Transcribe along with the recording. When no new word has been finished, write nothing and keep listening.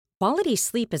Quality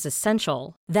sleep is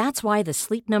essential. That's why the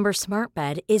Sleep Number Smart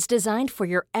Bed is designed for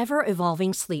your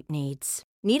ever-evolving sleep needs.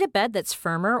 Need a bed that's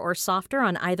firmer or softer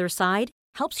on either side?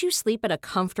 Helps you sleep at a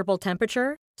comfortable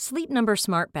temperature? Sleep Number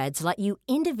Smart Beds let you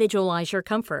individualize your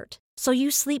comfort, so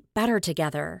you sleep better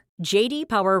together. J.D.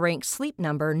 Power ranks Sleep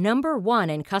Number number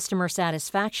 1 in customer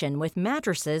satisfaction with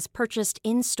mattresses purchased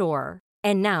in-store.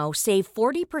 And now, save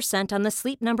 40% on the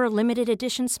Sleep Number Limited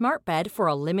Edition Smart Bed for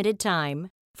a limited time.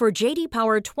 For J.D.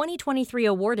 Power 2023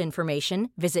 award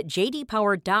information, visit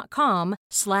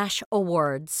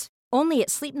jdpower.com/awards. Only at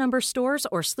Sleep Number stores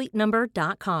or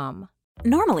sleepnumber.com.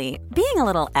 Normally, being a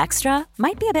little extra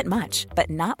might be a bit much,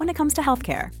 but not when it comes to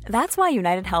healthcare. That's why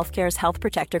United Healthcare's Health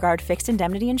Protector Guard fixed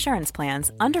indemnity insurance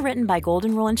plans, underwritten by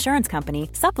Golden Rule Insurance Company,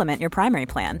 supplement your primary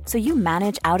plan so you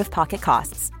manage out-of-pocket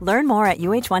costs. Learn more at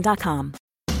UH1.com.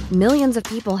 Millions of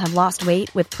people have lost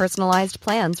weight with personalized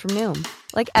plans from Noom.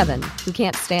 Like Evan, who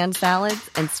can't stand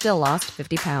salads and still lost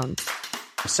 50 pounds.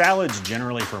 Salads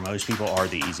generally for most people are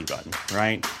the easy button,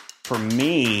 right? For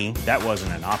me, that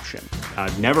wasn't an option.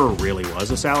 I never really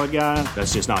was a salad guy.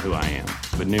 That's just not who I am.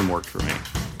 But Noom worked for me.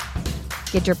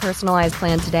 Get your personalized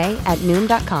plan today at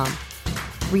Noom.com.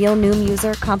 Real Noom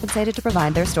user compensated to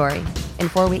provide their story. In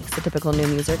 4 weeks, the typical Noom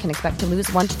user can expect to lose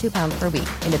 1 to 2 pounds per week.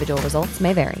 Individual results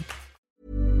may vary.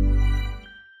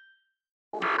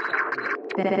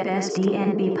 Best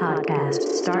DNB podcast.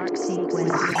 Start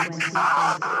sequence.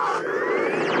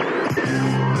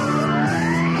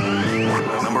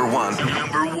 Number one.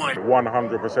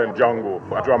 100% jungle,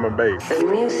 drum and bass.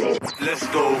 Let's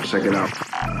go. Check it out.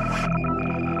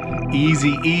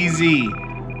 Easy.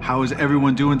 How is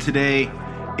everyone doing today?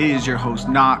 It is your host,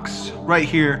 Knox, right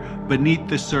here, Beneath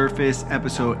the Surface,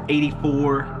 episode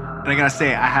 84. And I gotta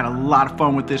say, I had a lot of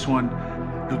fun with this one.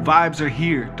 The vibes are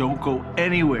here. Don't go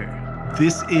anywhere.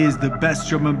 This is the Best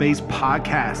Drum and Bass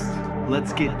podcast.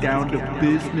 Let's get down to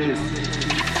business.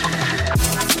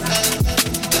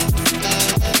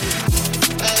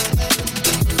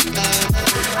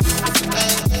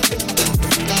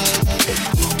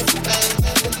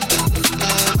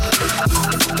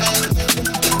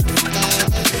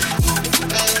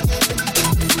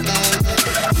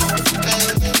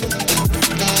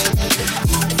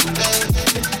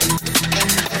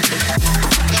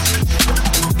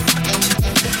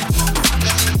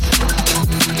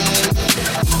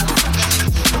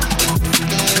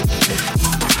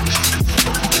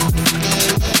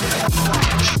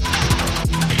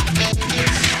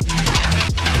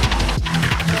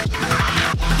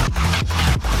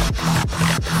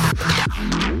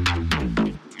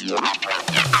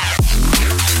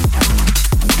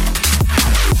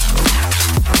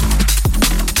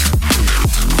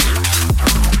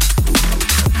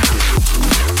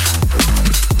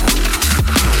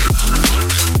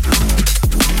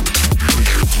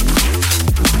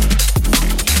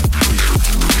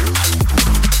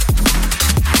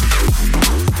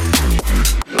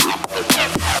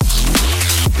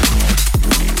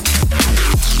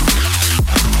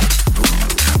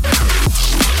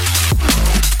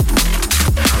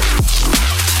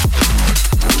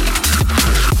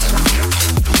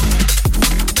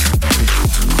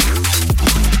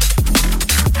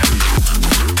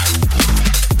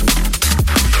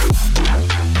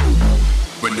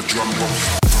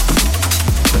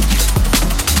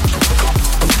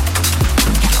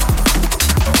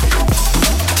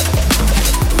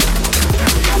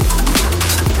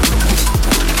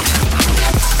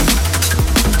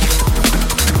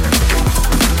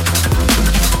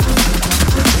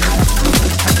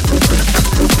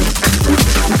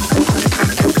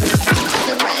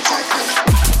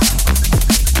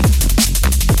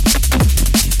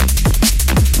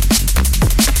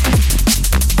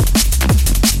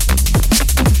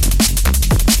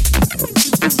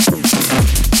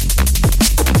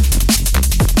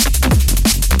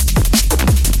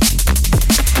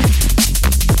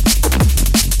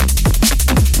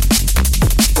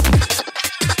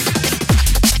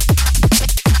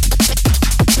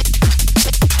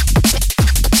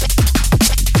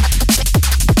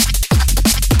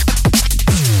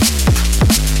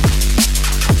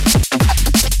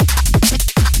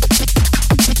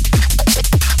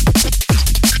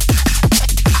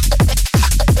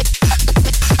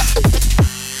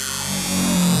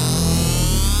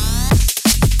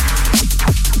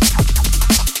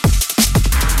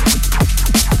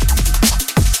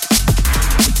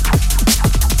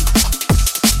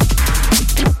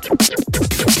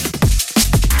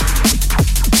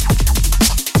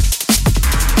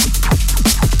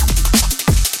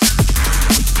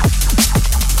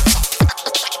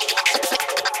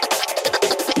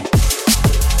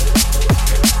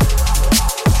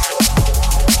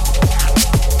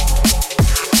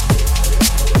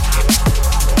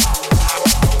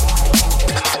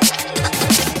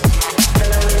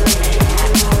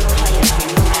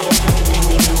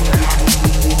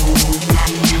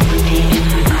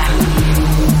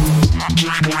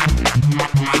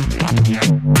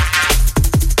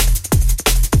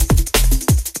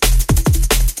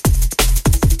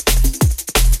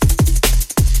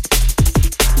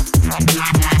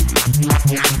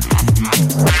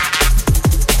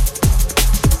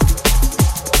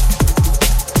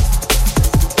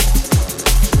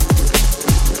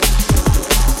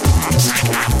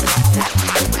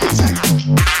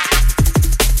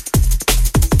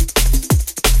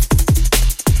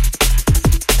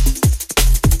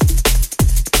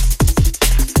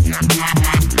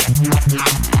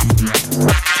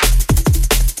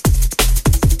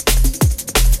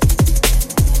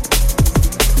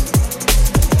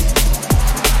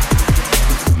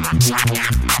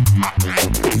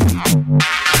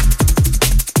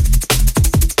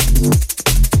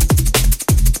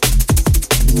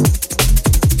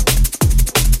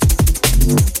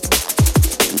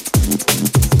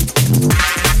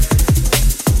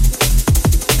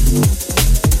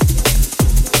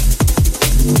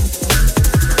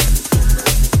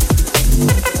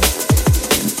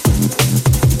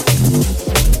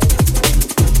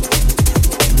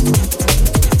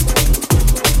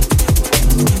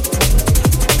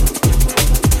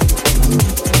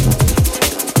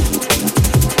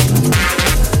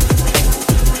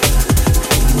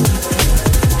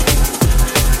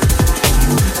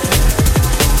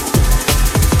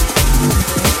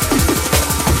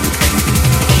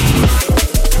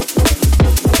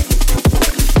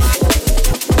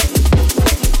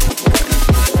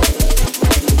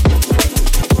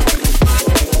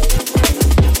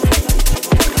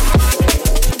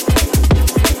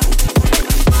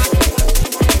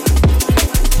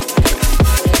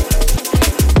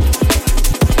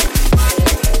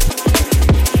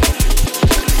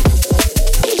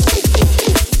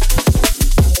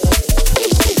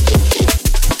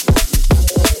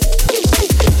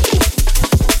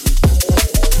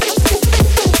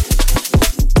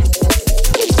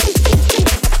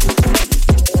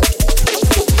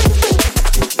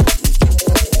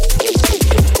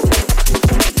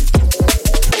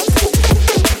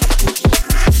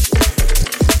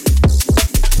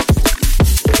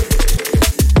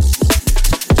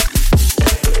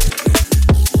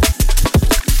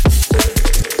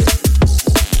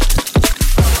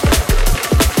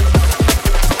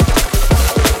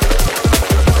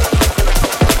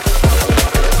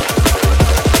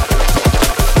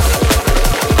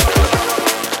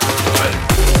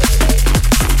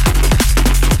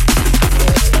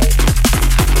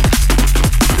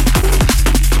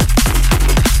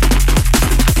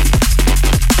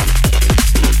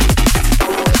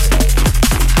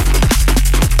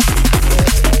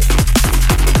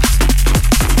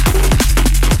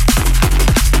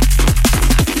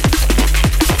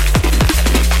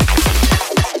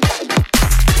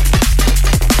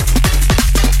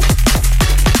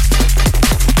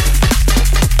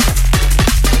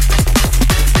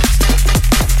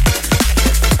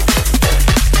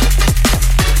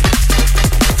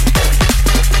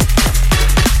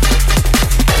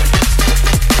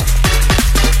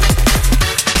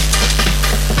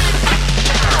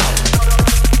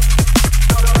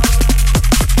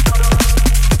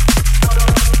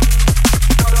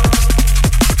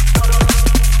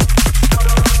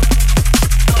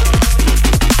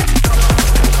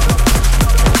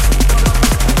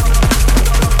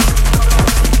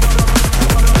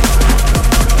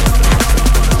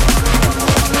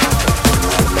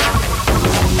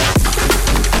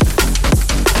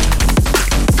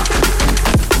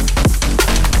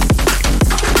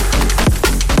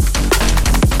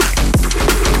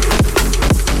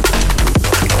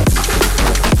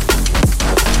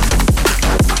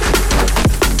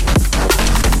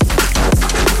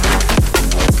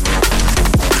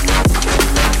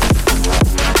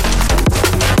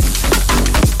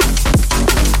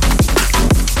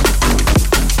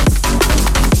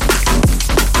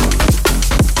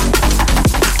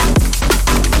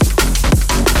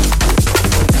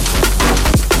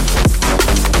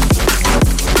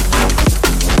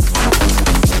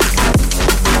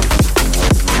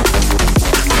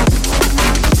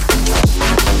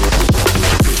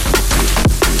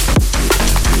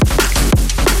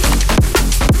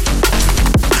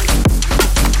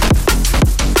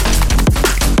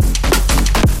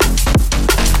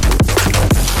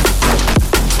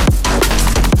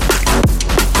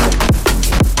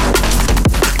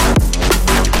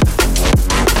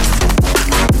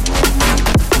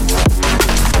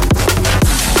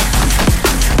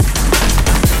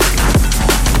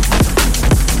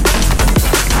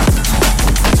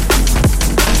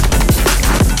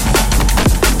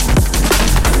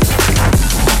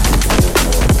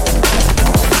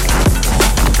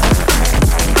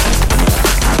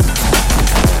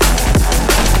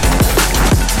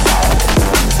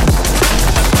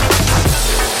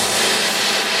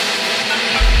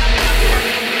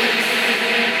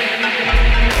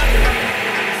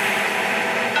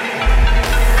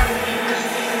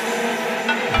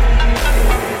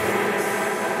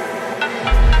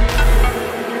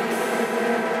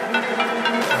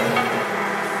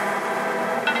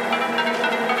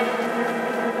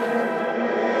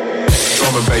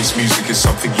 Drum and bass music is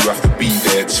something you have to be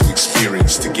there to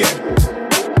experience to get.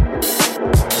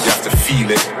 You have to feel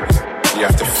it. You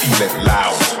have to feel it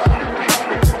loud.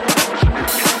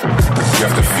 You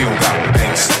have to feel that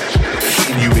bass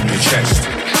hitting you in your chest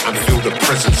and feel the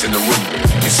presence in the room.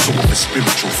 It's sort of a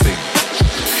spiritual thing.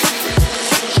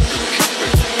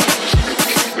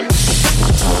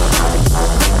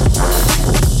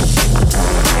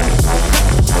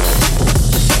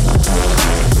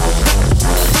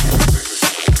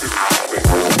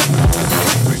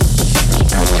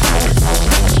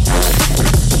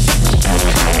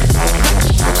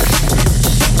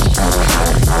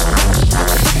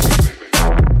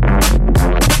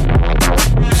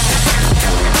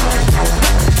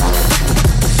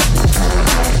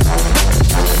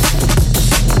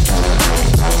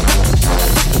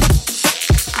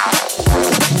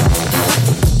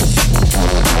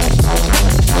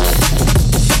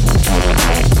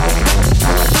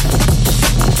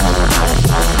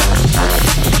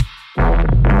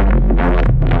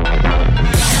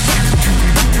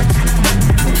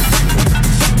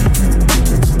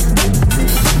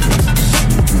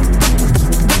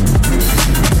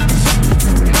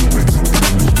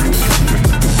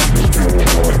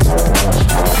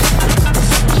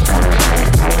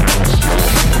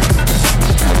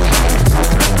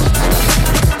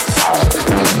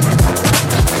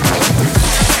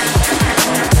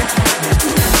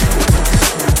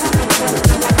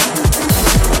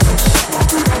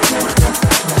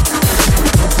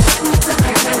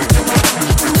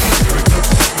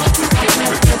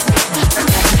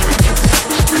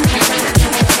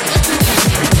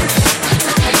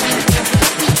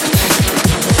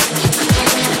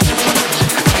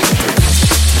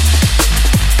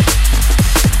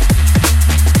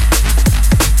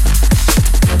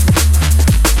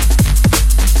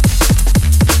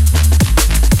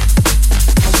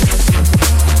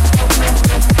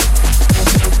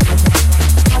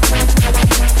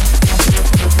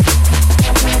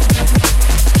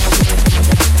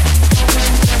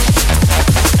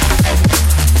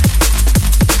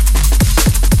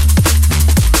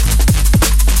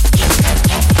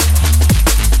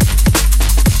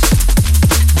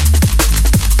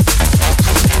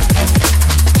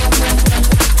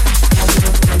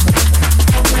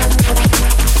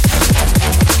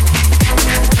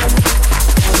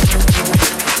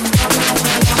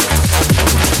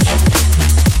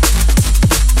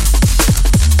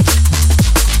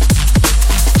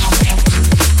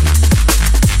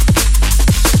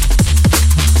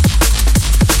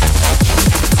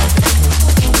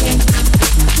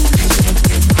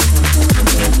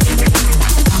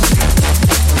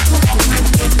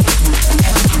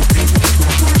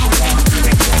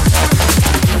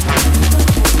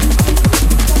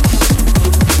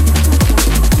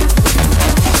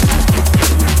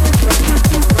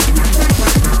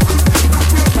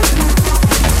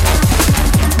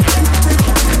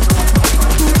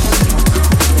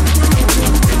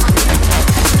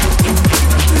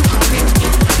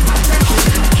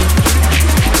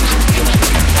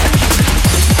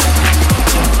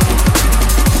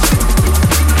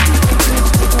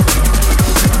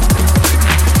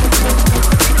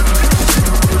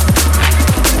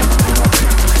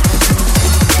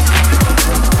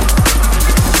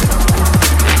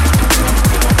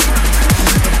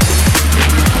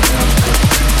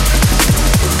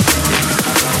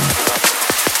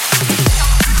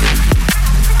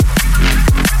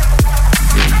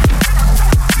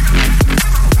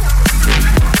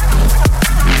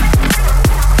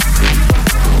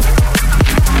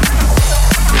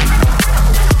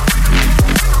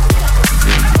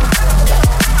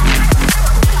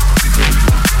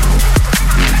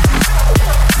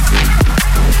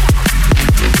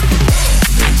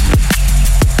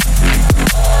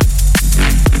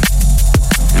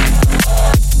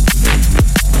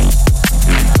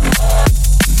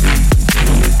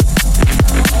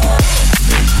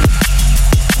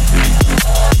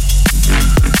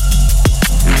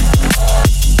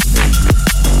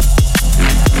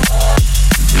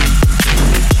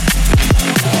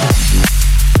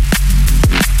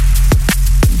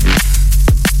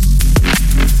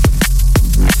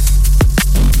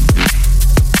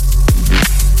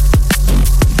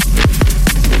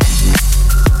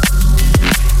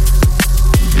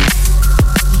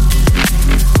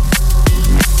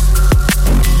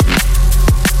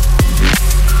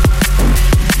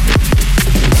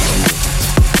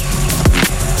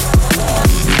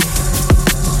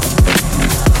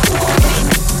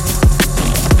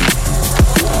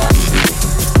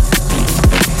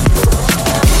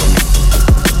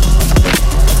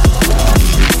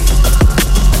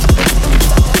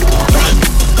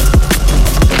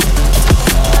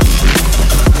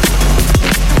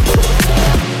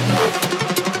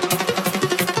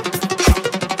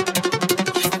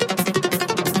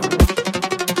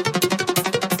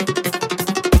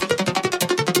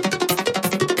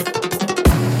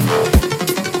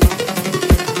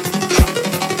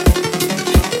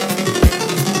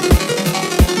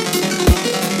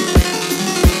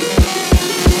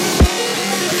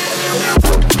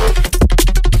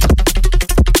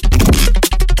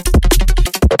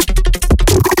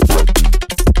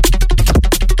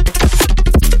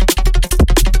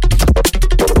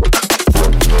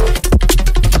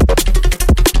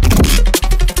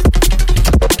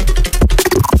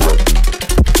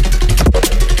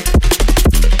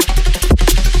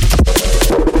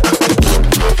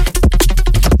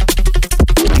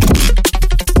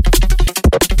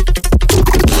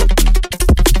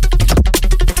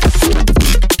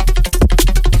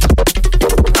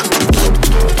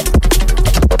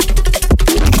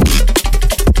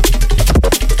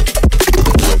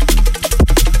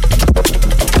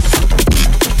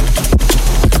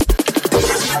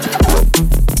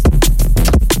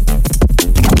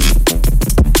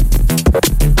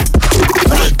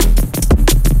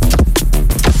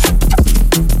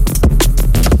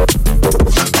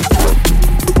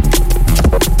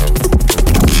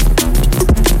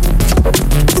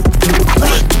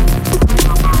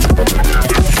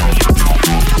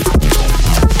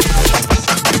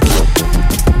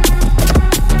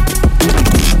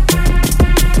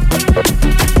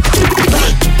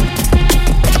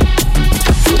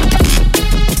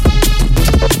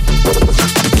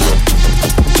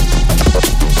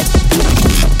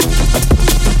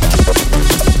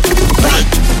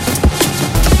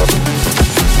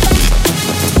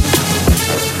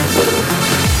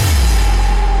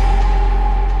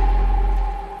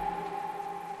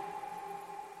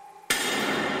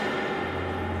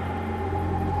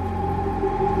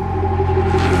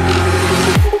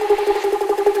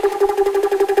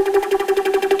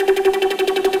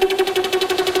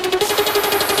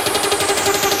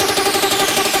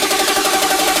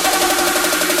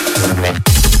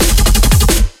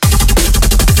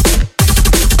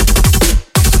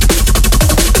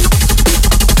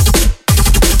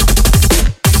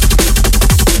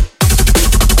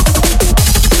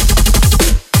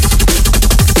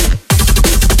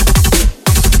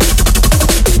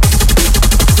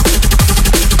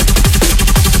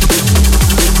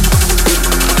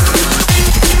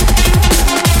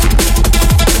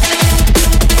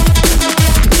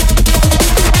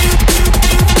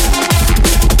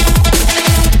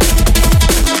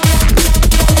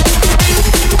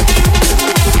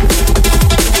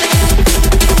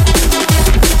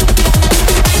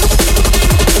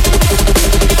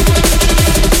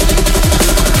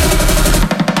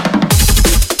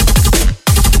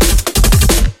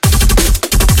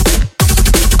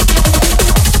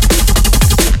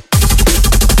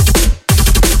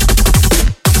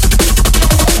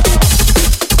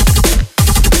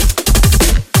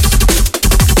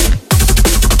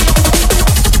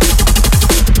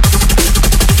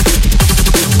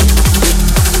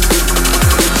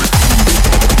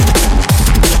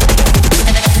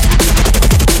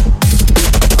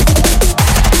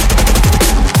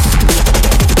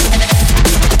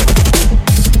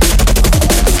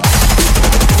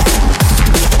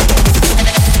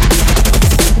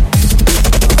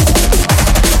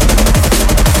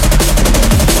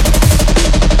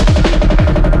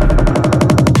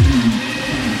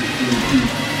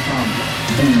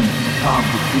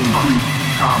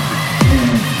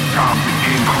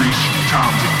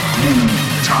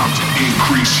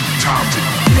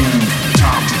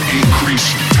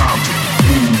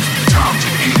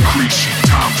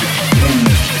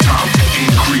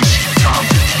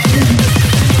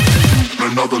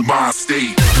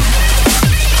 state.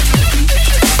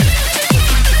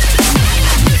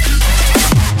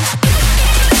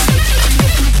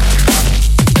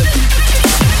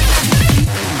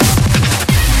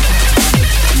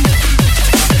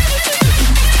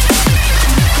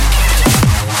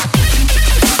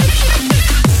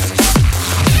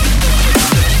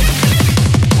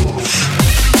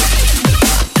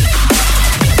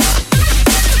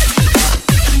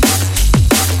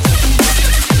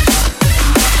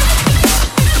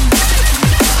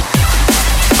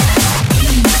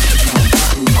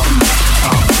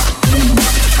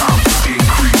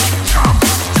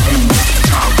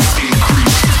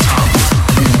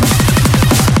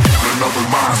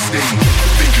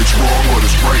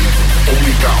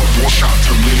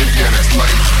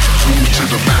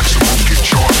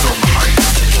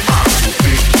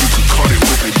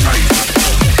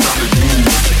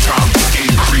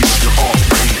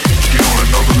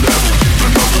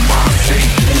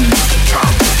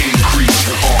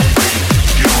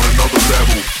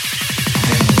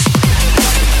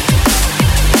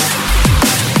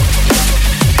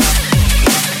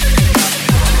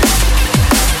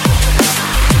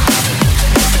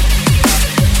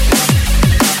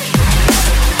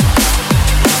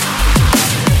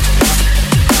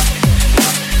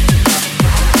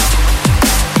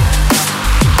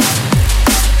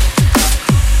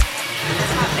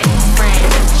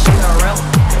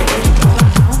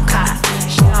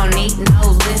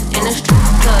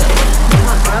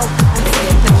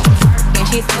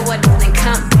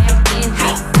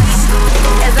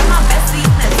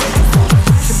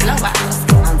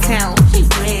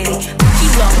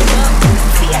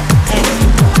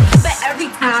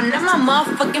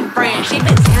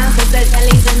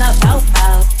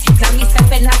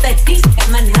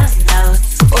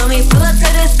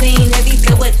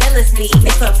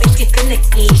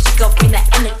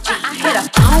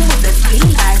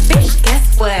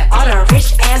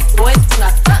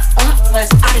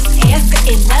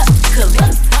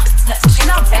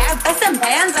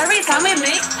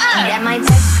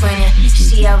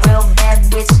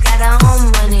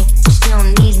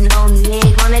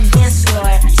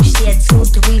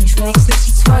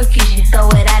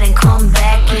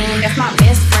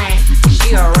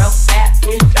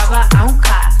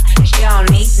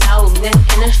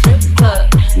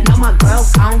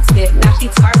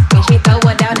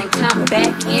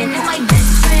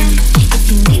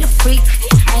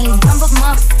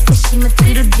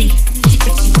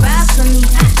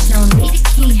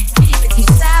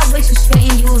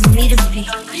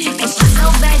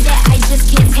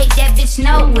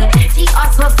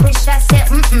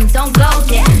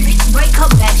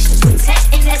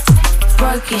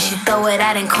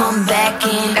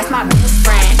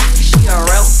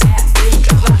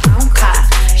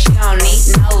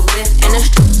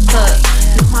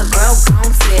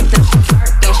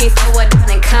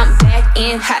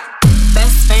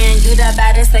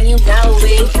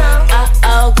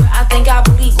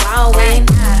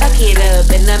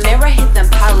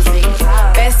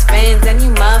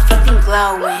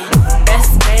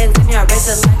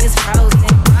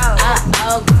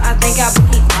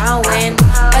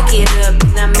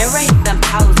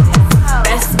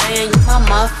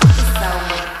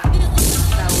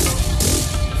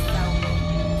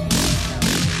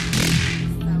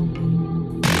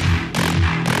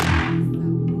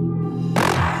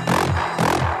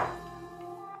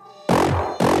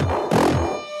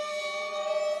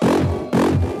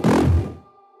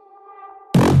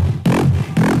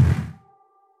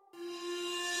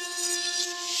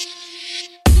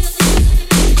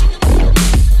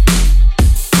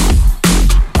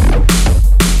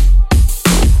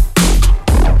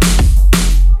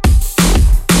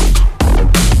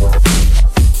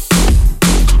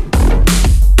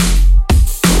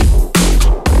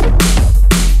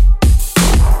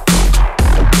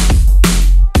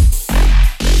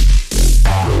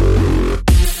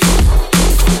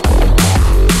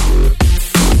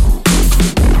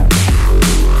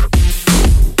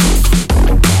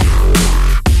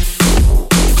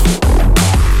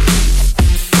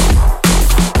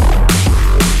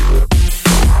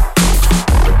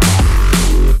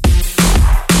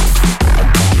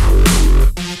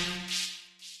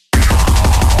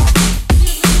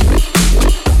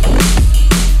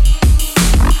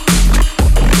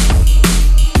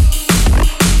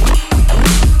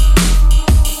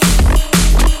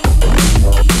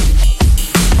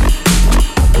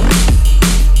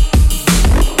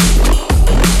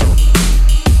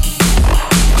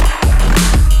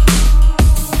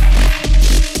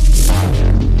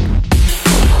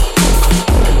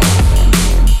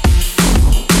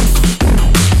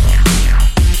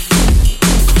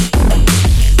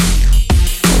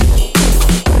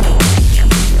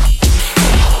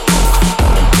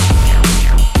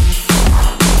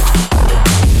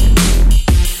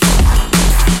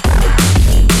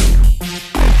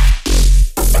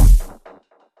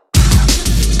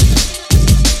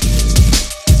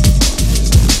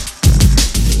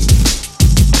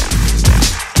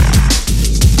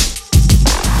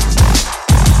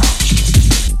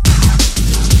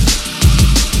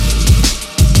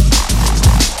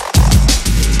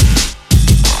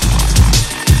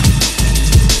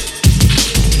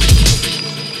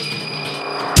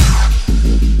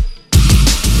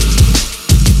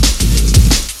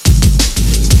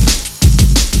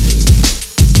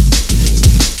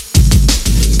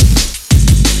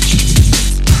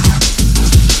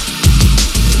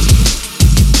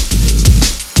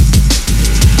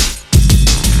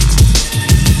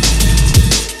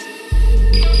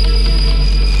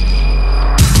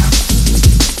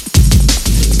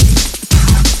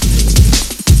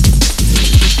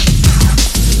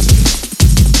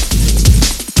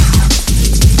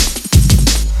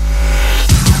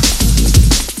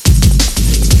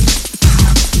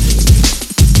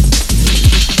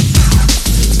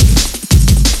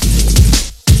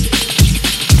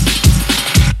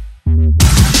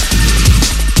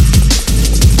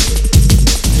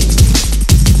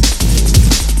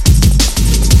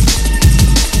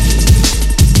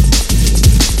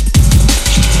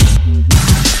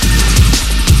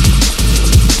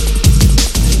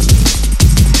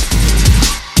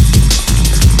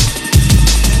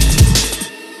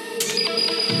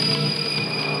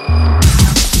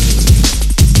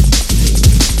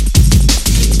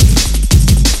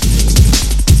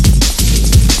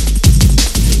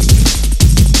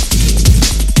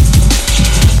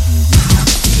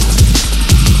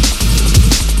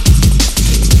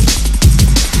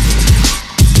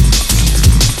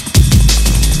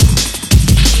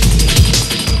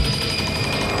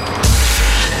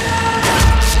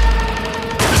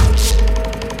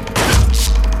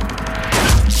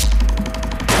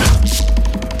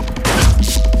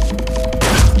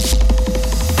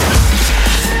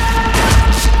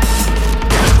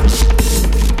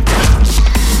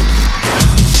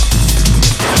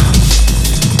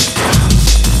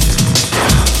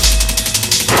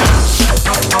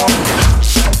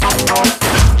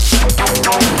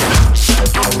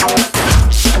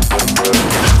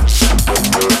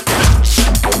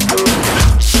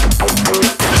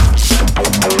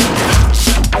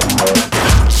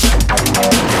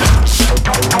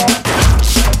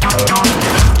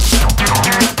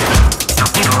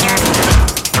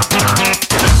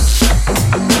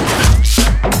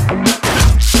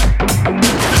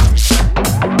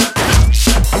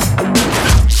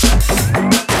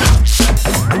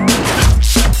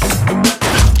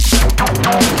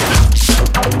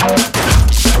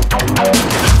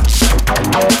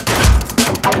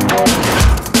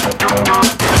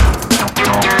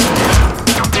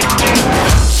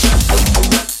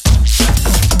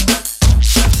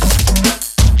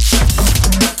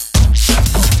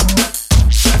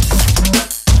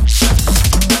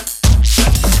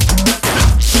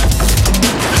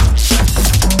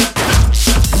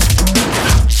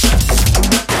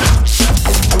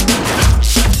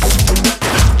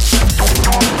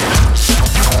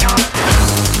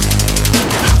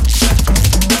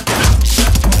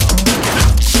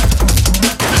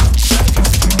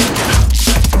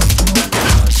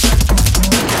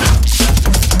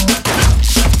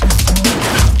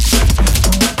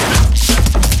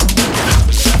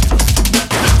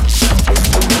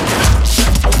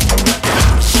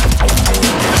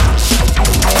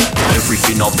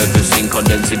 I've ever seen,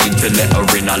 condense it into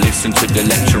lettering. I listen to the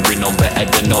lecturing, I'm better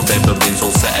than I've ever been. So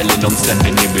settling, I'm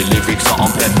stepping in with lyrics that I'm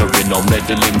peppering. I'm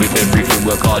meddling with everything,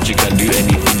 work hard, you can do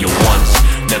anything you want.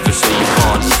 Never say you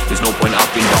can't, there's no point up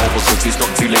in down because it's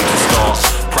not too late to start.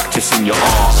 Practicing your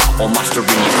art, or mastering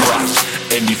your craft.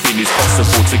 Anything is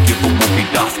possible, to give up will be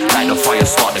daft. Light the fire,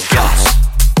 start the gas.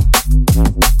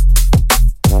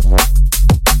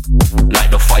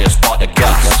 Light the fire, spark the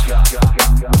gas.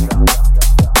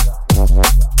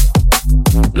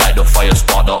 Light the fire,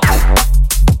 spark the.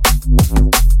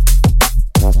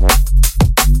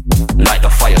 Light the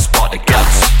fire, spark the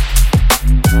gas.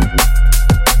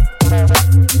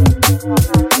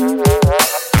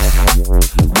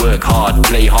 Work hard,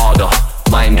 play harder.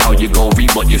 Mind how you go,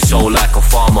 reap what you sow like a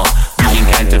farmer. Being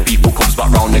kind to people comes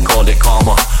back round, they call it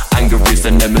karma. Anger is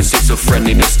the nemesis of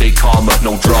friendliness, stay calmer,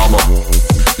 no drama.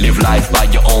 Live life by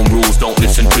your own rules, don't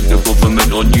listen to the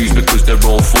government or news because they're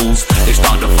all fools. They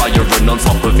start the fire and on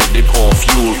top of it they pour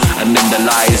fuel. And then the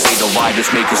lies say the why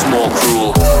just make us more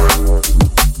cruel.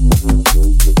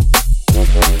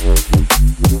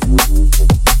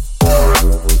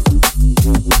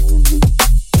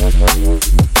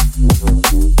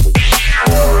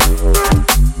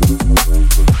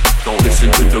 Don't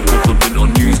listen to the government or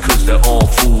news cause they're all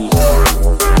fools.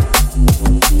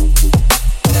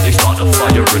 They start the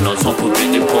fire and on top of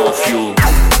it they pour fuel.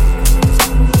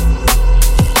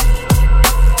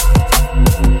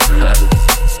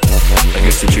 I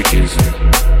guess the trick is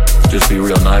just be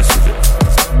real nice with it.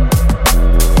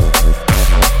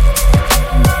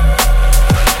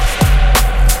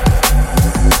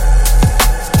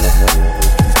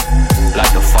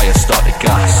 Light the fire, start the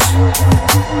gas.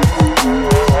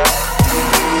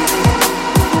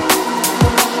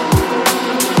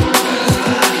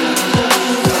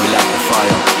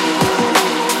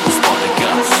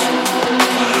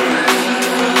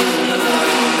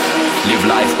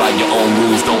 By your own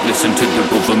rules, don't listen to the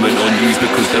government or news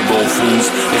because they're all fools.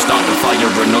 They start the fire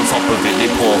and on top of it they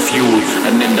pour fuel.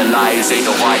 And then the lies say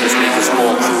the why just make us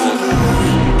more cruel.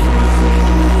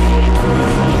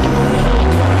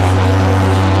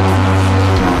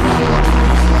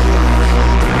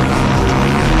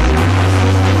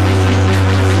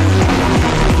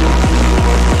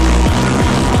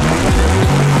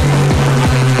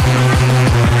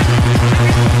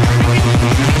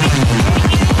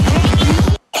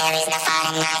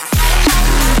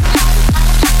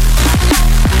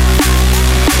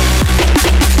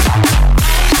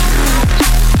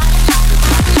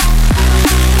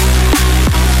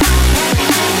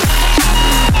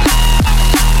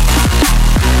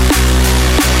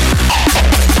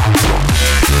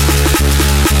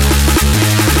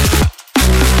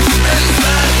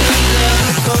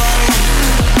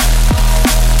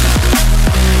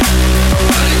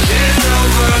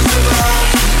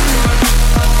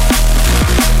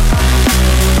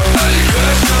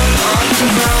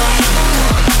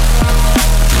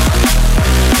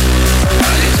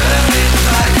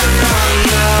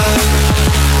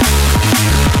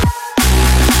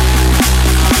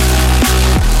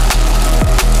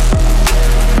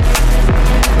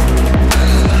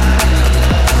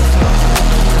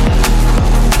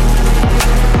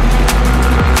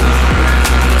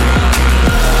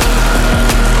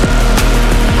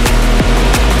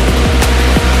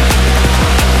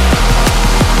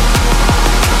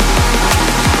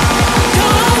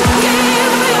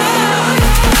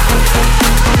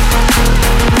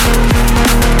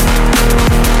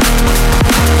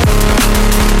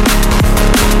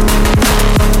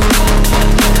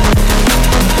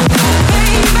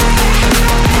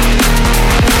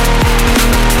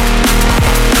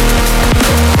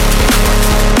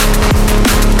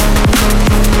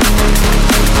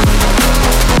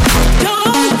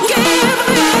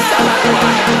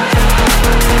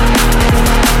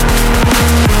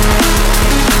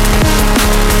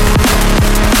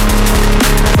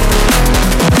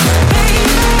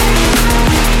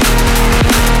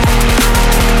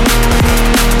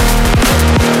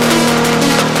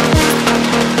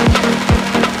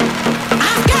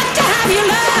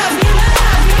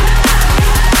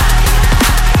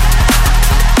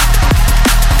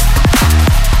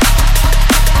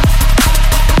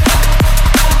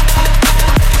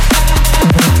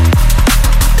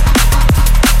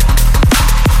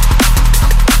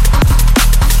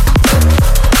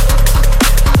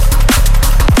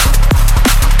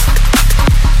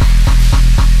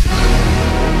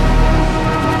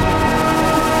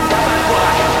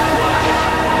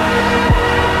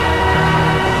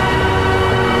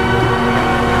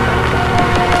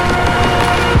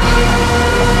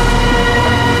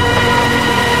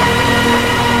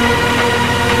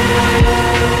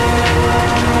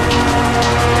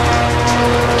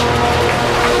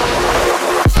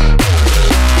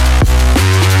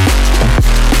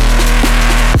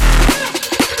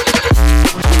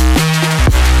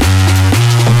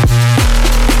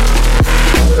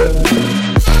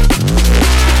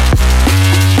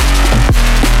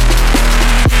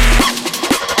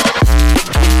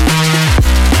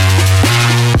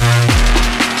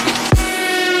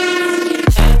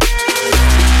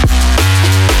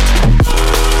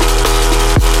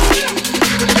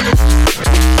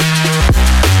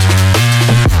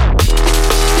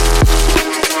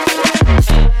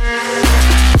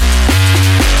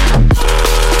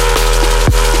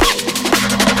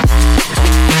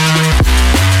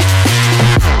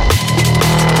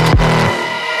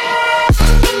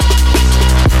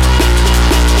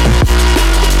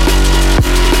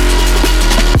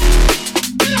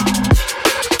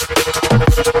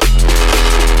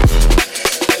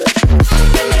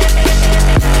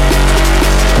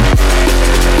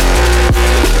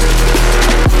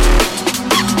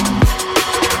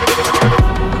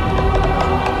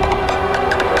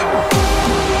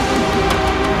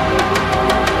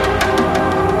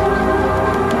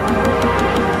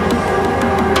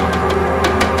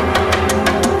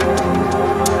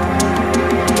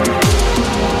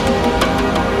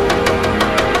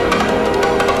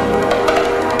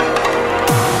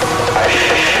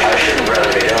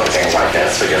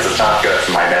 this because it's not good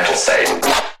for my mental state.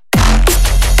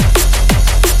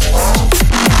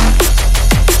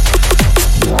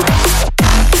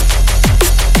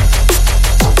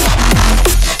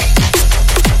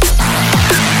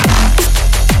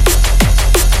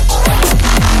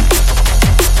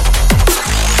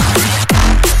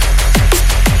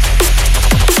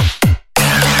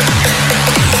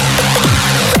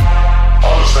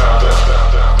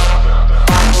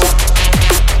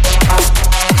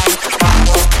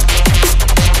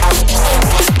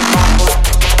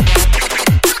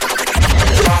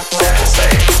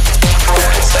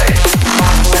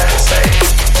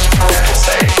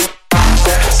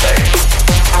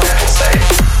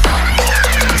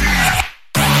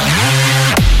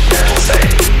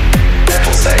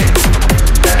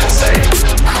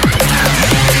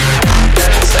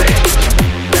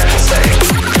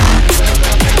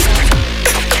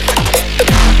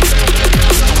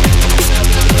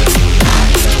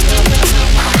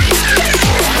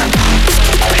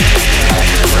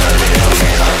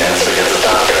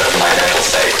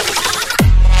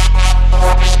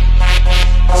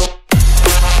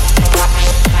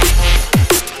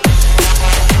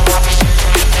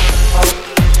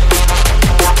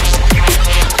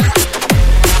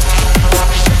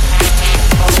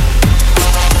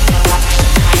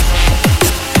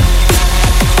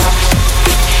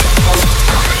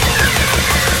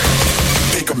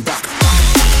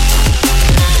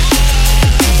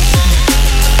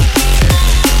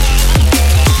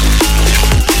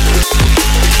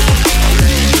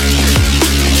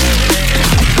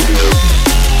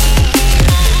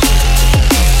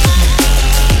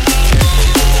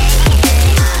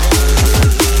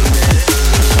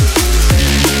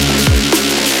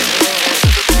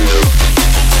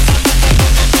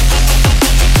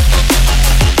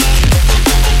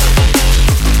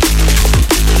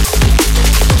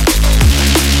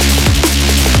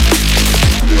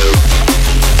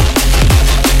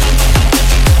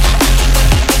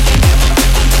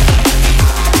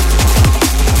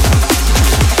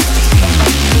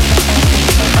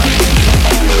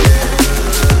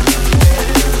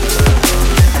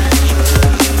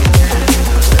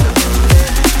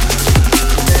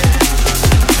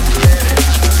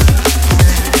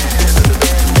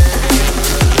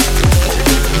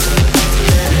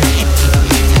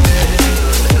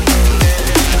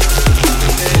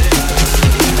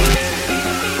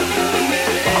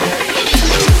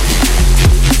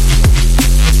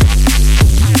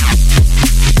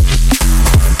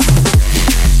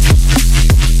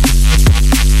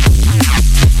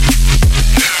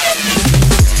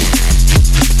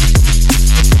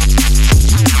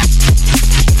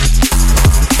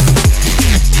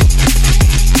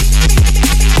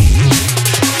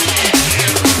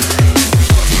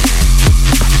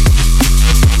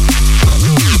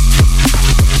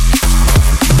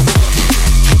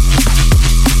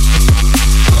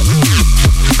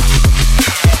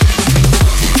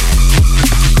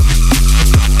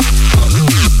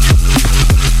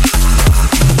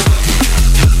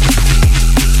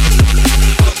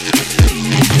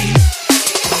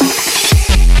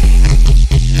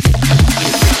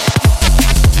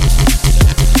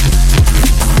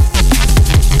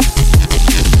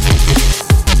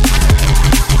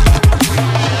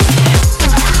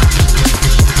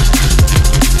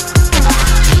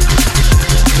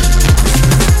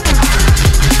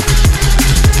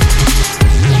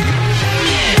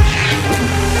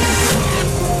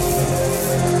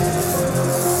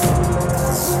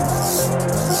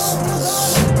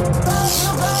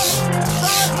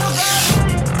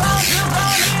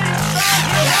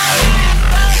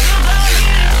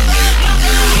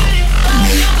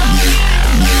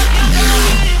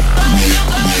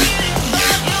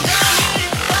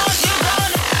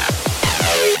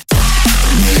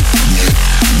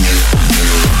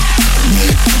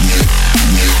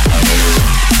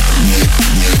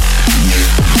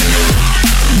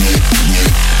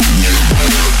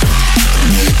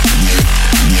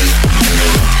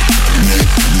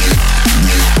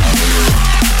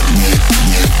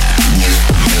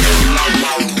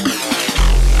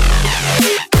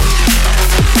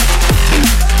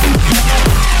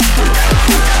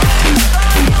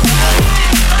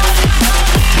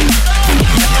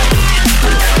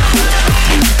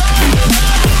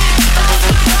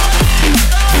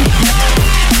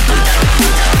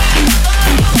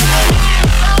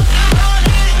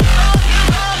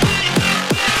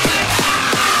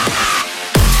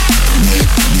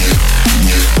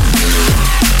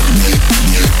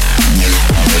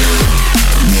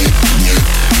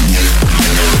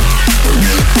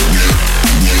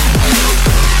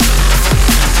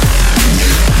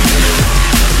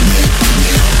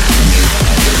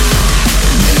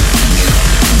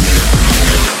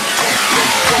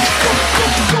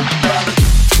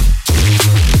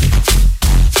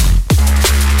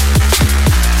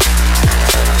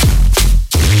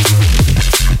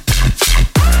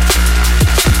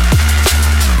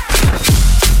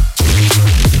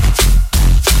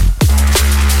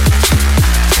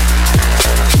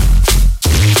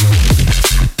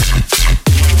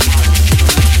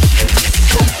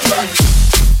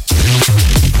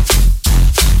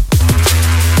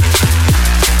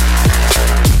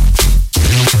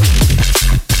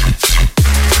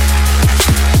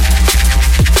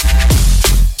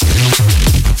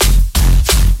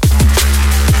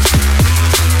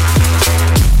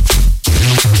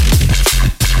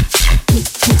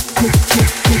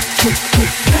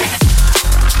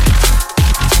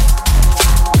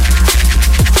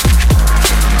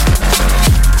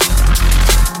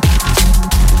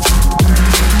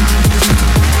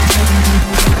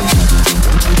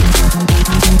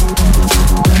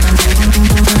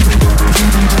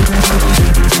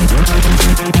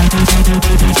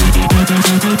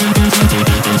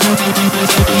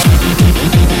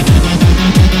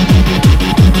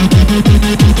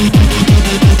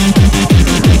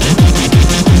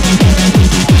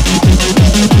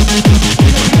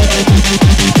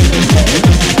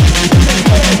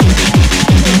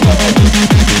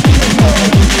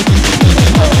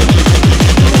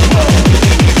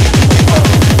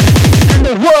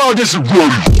 isn't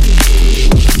ready.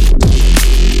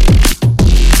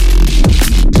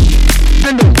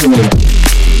 And the world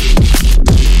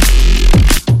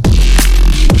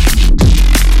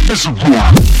isn't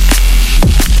ready.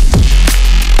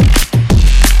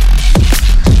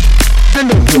 And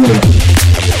the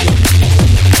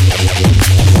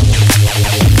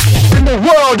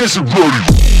world isn't ready.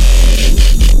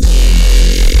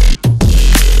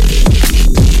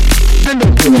 And the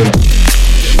world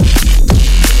isn't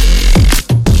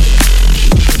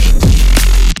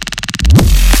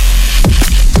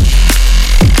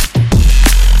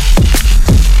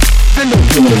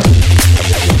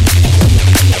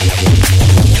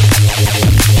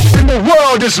And the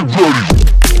world isn't ready.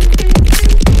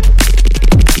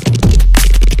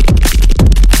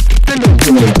 And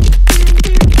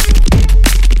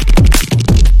the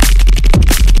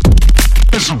world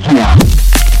isn't ready.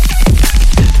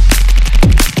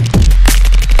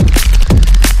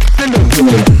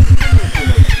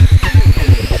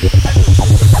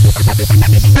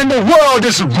 And the world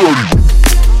isn't ready.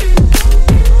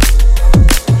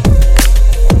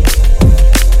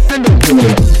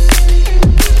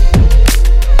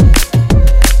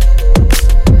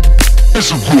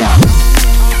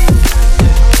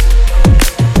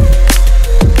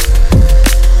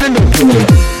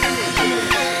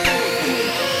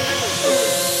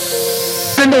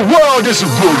 And the world isn't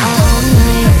ready.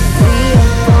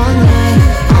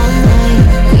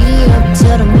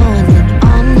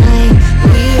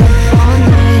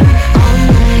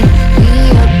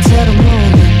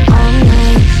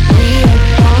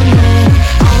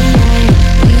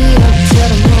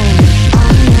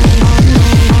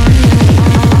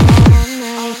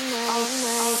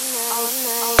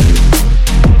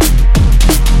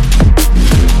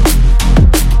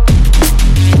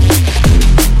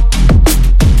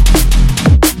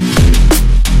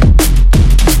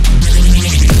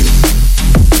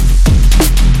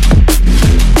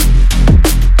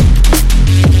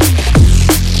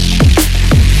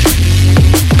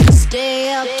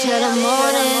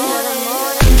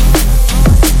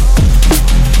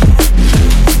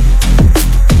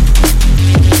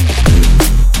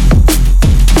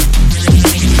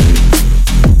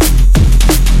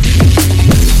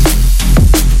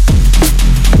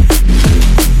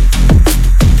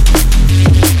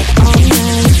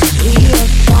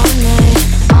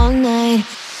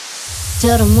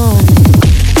 Till the morning.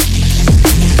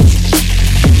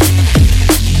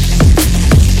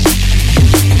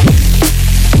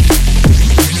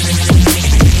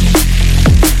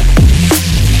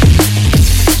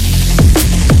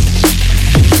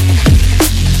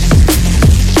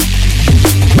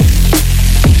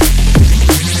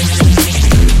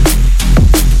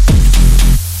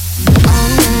 All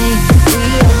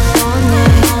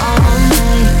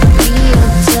night, we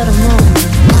up till the morning.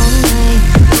 All night,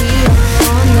 we up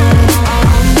all night.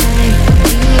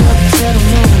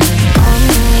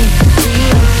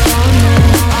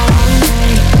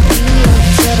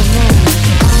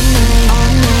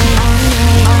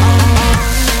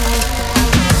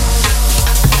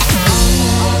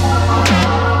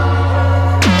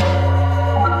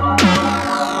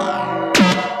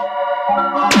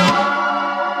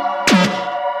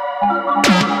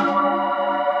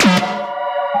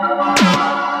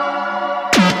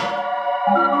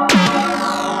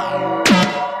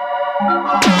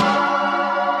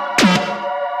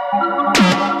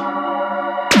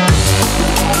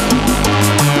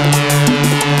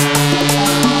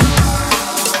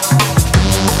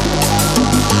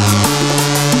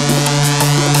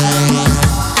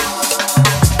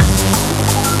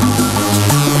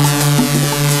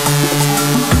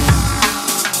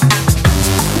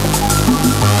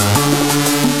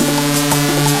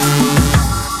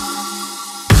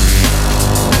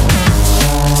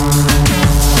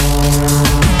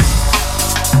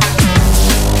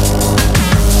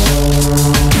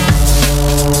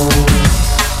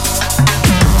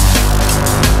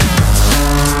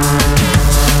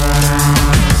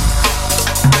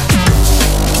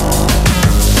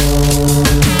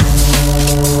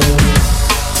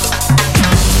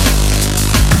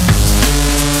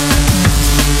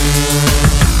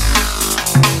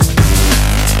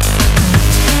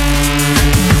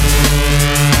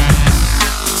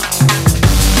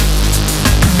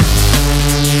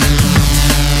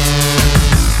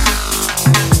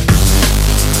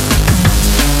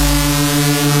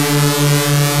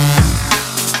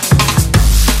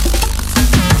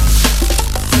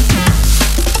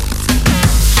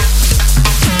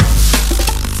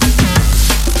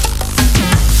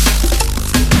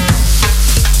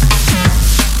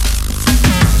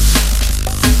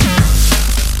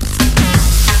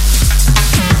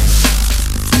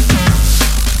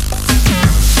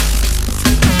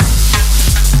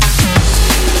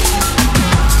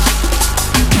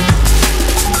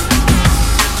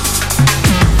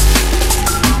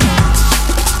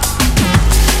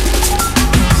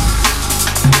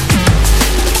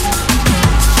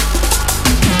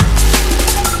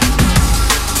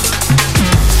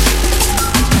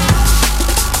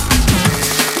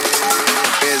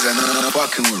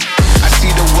 fucking with me. I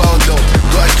see the world though,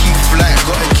 gotta keep flying,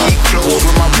 gotta keep close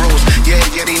with my bros. Yeah,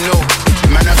 they know.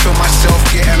 Man, I feel myself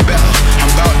getting better. I'm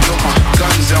about yo, my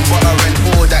guns and butter and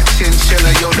all that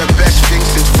chinchilla. Yo, the best thing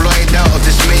since Floyd out of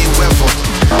this Mayweather.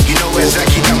 You know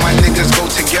exactly that my niggas go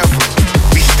together.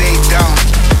 We stay down,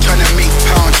 trying to make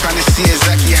pound, trying to see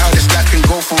exactly how this life can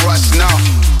go for us now.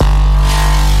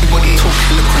 Everybody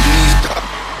talking, look at knees up.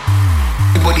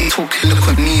 Everybody talking, look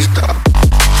at knees up.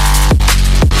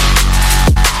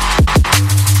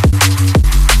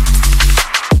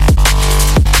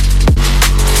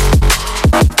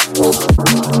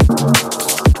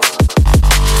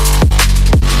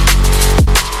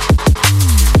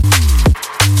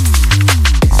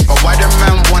 But why the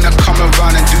man wanna come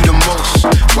around and do the most?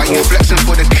 Why you flexing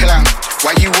for the clown?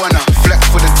 Why you wanna flex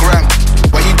for the gram?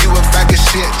 Why you do a bag of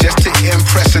shit just to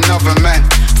impress another man?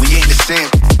 We ain't the same.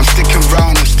 I'm sticking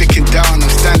round, I'm sticking down, I'm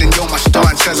standing, yo, my star.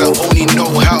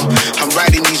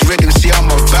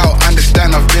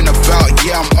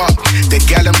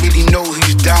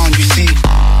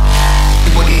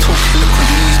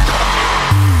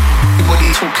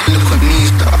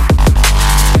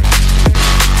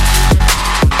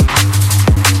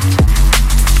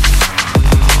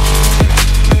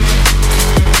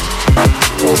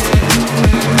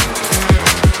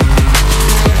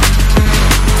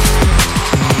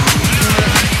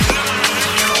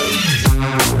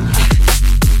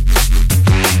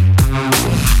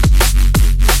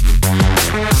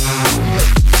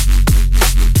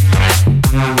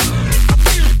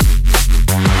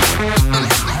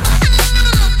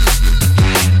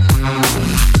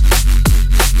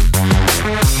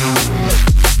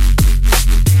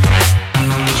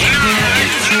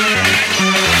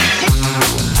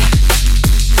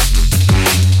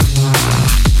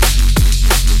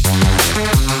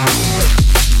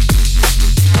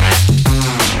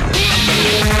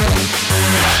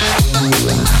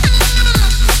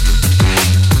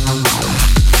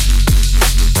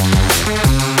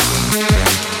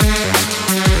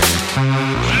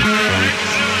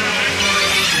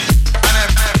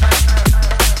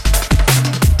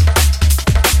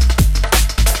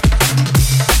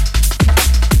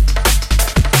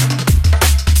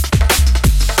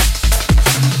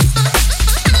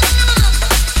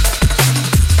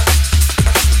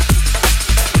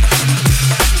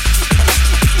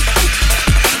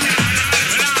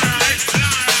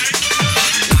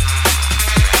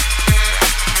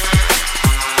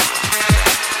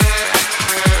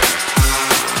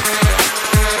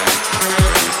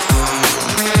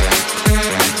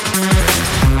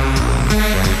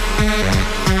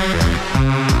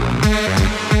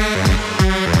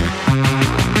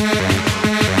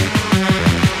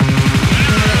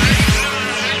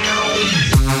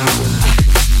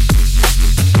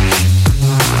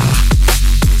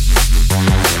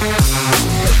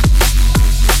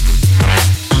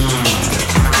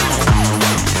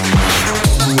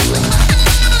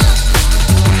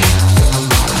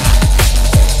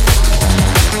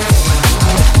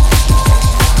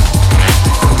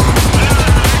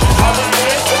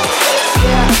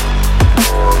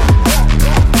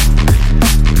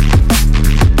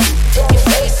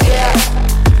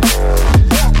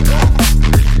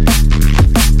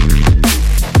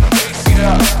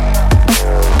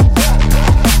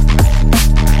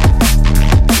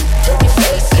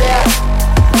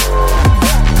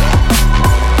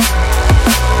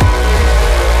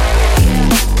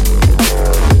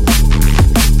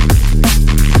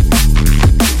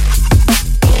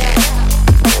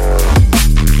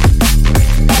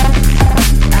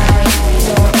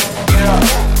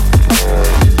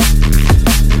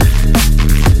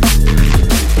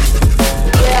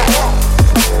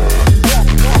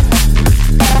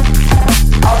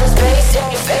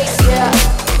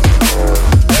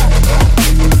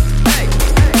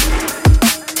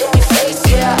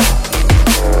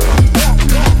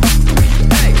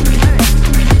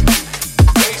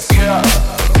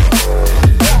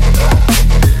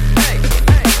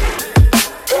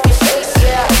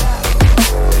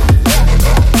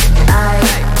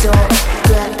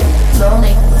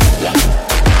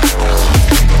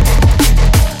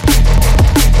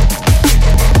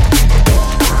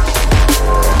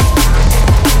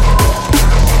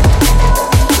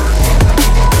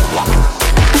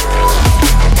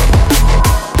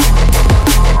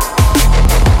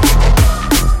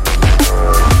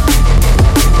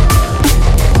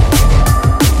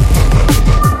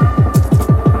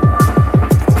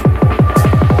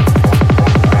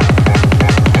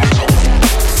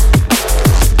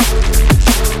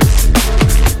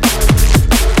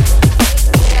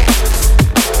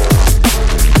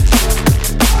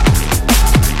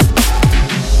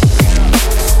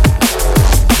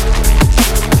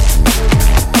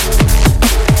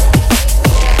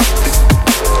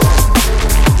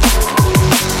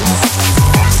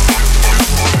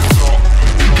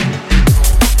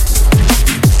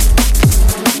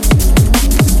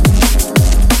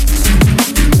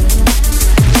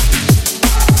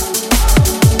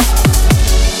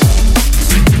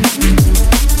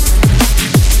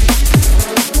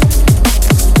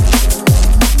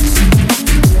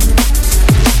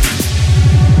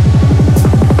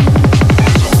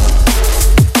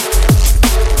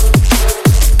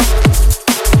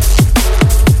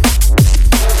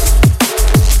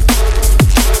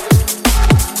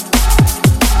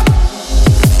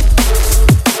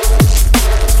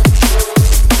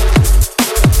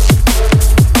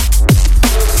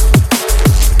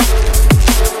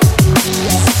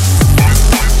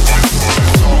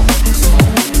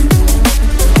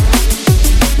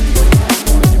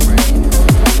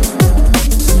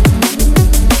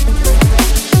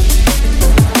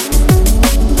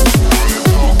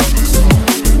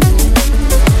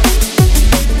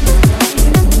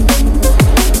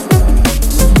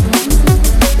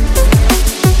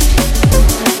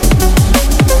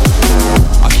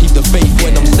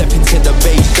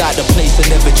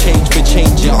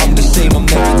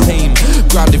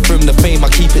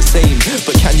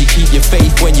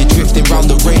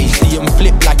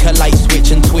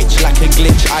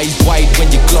 eyes wide when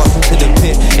you glance into the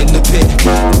pit, in the pit.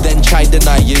 Then try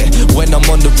deny it. When I'm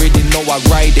on the rhythm, know I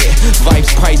ride it.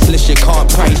 Vibes priceless, you can't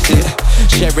price it.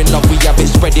 Sharing love, we have it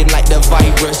spreading like the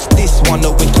virus. This one, the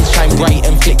wicked shine bright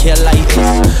and flick your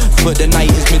lighters. For the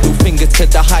night is middle finger to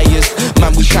the highest.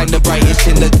 Man, we shine the brightest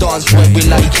in the dance where we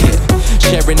like it.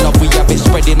 Sharing love, we have it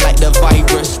spreading like the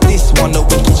virus. This one, the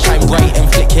wicked shine bright and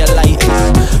flick your lighters.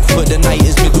 For the night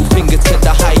is middle finger to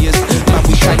the highest. Man,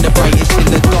 we shine the brightest in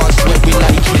the dance where we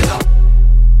like it.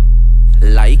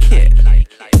 Like it.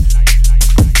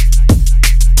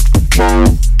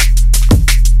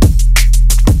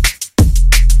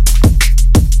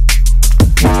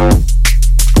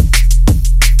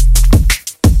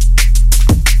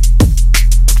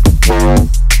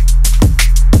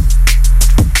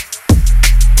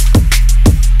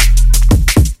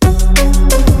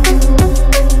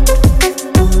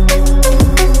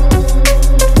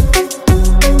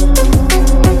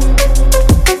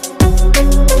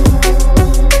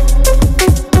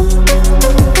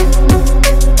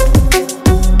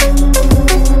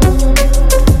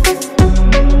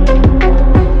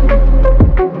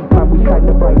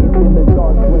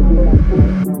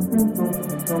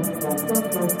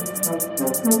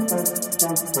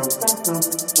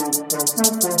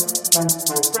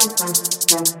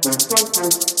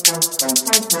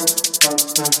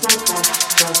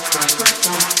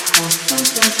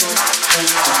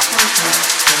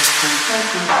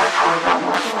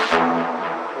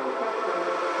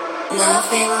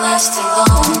 Nothing lasts too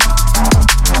long.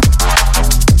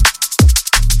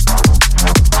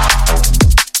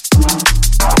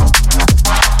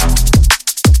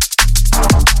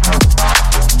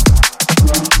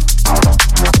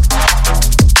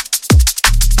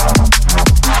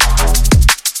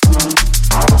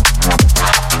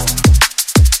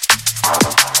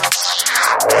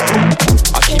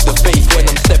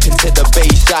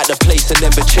 Out the place and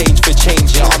never change for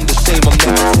change. Yeah, I'm the same, I'm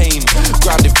never tame.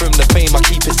 Grounded from the fame, I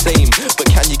keep it same. But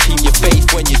can you keep your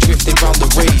faith when you're drifting round the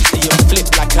race? See you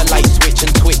flip like a light switch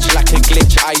and twitch like a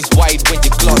glitch. Eyes wide when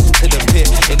you glance into the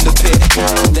pit, in the pit.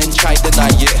 Then try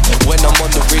deny it. When I'm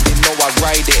on the rhythm, know I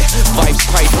ride it. Vibes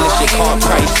priceless, you can't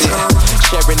price it.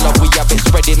 Sharing love, we have it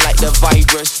spreading like the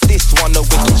virus. This one, the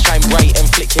wicked shine bright and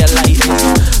flick your lighters.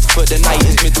 For the night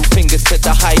is middle finger to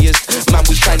the highest. Man,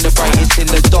 we shine the brightest in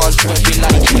the dance when we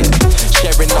like it.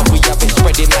 Sharing love, we have it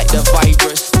spreading like the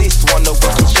virus. This one, the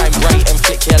wicked shine bright and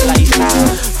flick your lighters.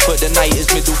 For the night is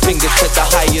middle finger to the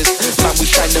highest. Man, we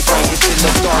shine the brightest in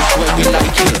the dance when we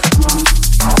like it.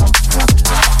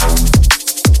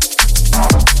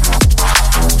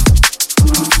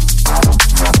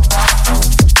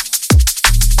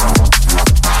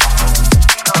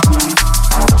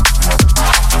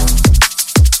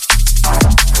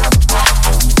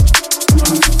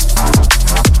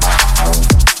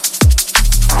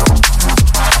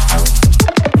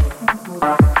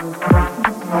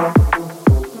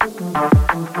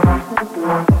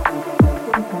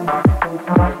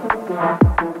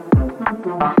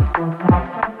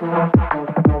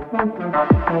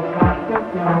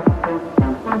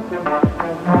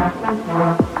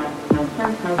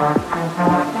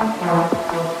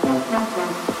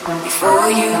 Before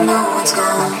you know it's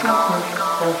gone.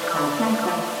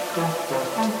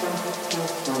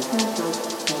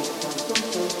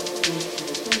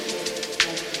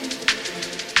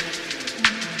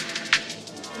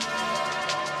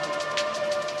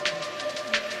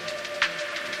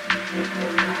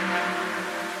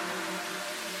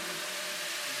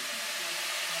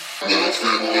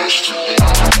 Nothing lasts too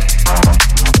long.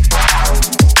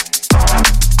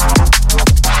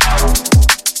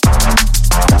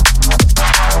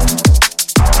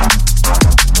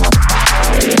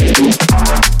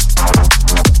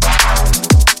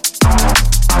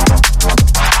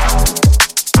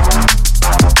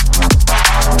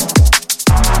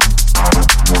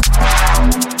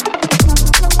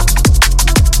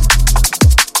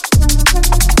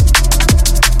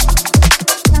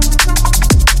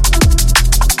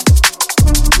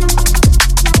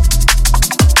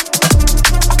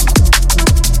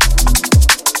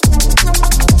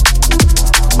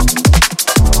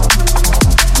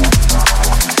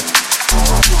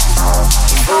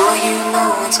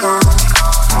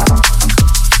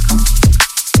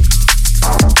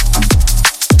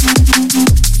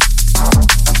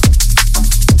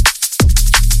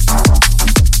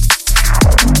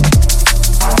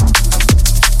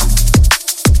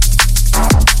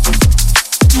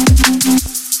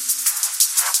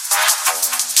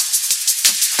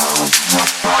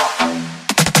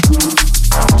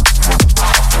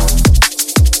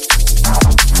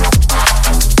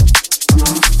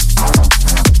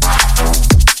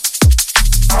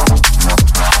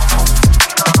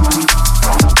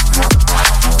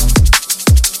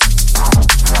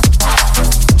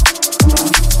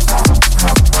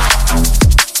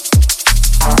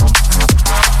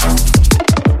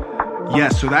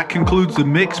 Yes, so that concludes the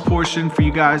mix portion for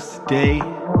you guys today.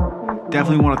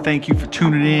 Definitely want to thank you for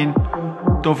tuning in.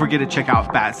 Don't forget to check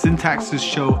out Bad Syntax's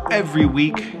show every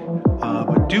week.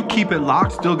 But do keep it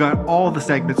locked. Still got all the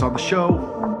segments on the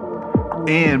show.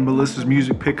 And Melissa's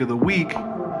music pick of the week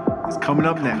is coming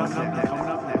up next.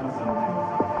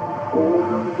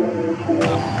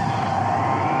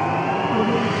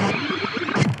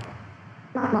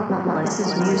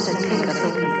 Melissa's music pick of the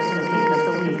week.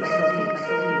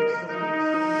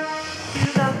 You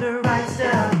got the right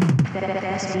stuff.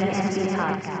 Best DNB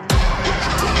podcast.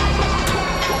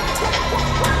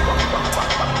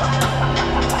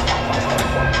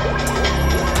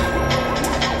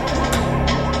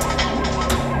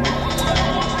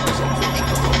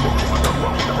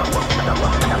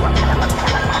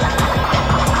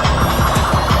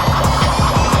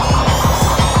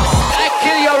 I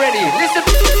kill you already. Listen.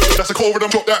 That's a call with them,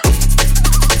 drop that.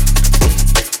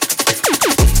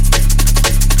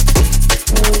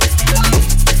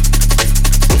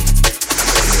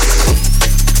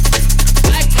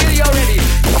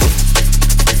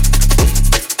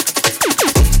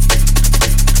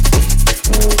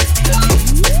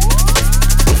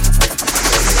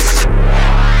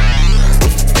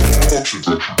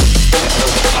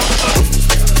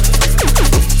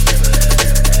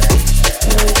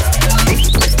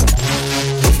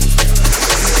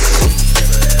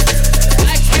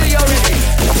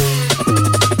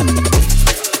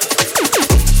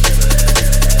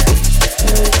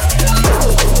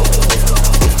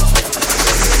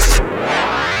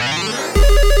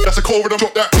 Over them,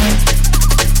 drop that.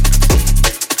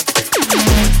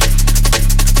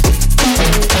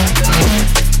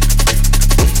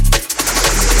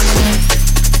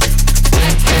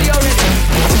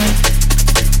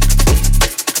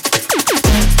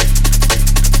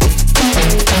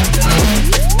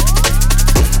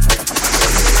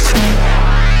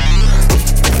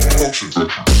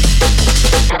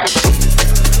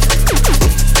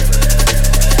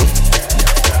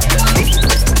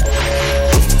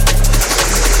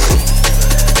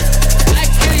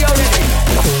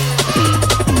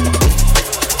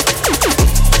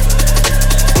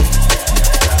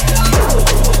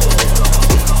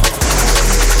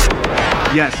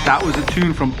 Yes, that was a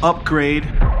tune from Upgrade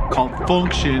called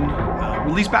Function,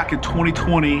 released back in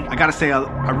 2020. I gotta say,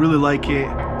 I really like it.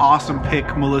 Awesome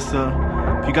pick, Melissa.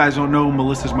 If you guys don't know,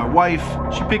 Melissa's my wife.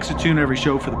 She picks a tune every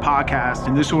show for the podcast,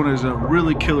 and this one is a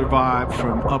really killer vibe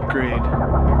from Upgrade.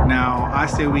 Now, I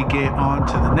say we get on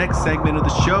to the next segment of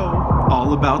the show,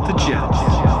 all about the gems.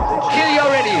 Kill you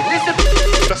already. Listen.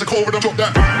 That's a call with them, drop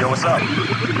that. Yo, what's up?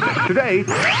 Today,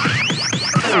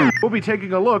 we'll be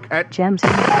taking a look at Gems.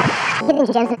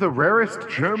 the rarest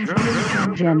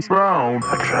gems found.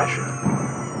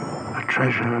 A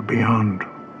treasure beyond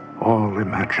all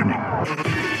imagining.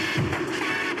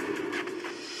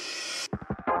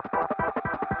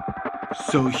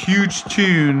 So huge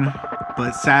tune,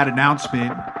 but sad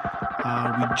announcement.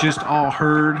 We just all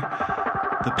heard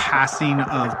the passing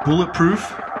of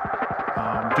Bulletproof.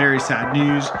 Very sad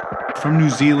news. From New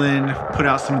Zealand, put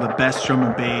out some of the best drum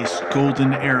and bass,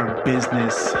 golden era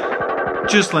business,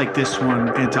 just like this one.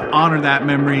 And to honor that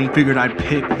memory, figured I'd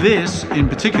pick this in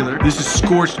particular. This is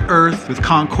Scorched Earth with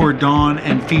Concord Dawn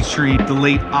and featuring the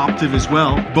late Optive as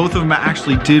well. Both of them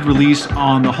actually did release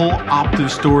on the whole Optive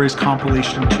Stories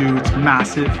compilation too. It's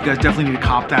massive. You guys definitely need to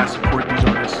cop that, support these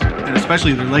artists, and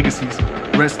especially their legacies.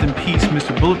 Rest in peace,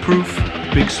 Mr. Bulletproof.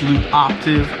 Big salute,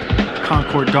 Optive,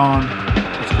 Concord Dawn.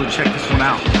 Let's go check this one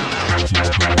out.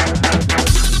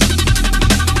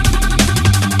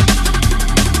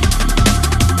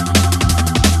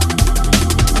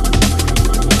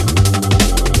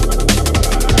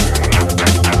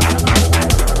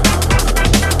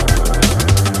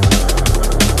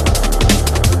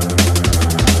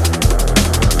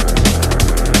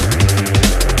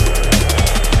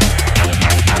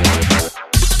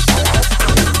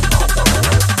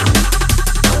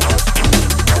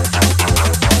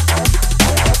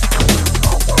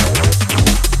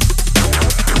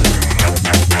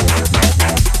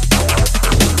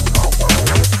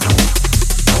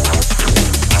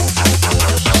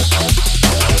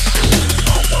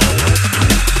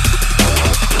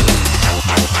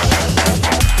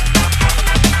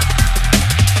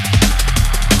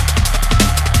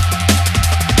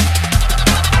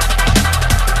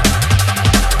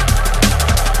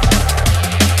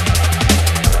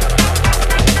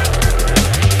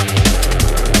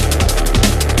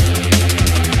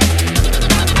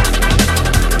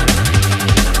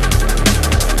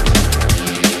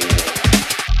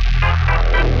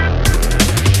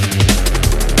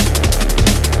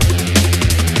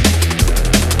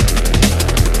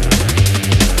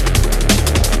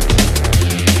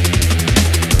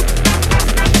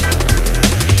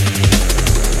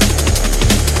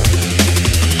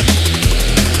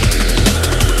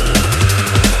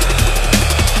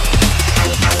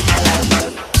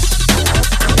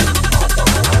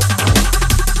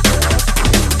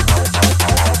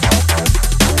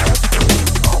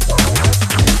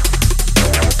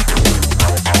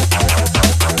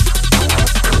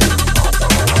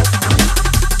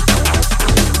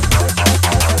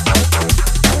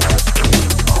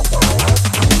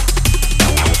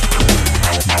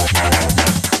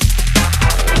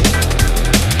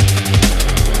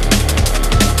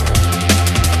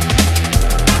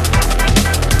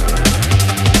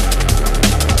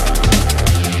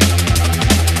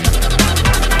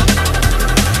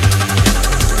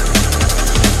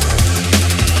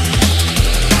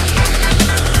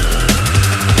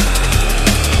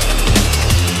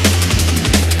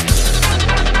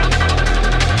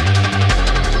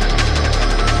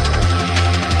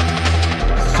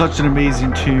 Such an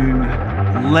amazing tune.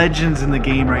 Legends in the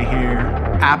game right here.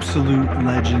 Absolute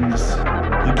legends.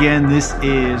 Again, this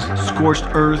is Scorched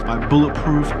Earth by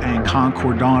Bulletproof and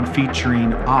Concordon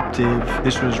featuring Optiv.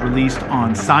 This was released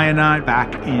on Cyanide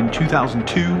back in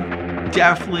 2002.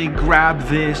 Definitely grab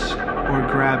this or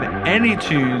grab any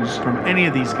tunes from any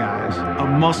of these guys. A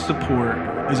must support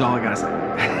is all I gotta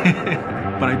say.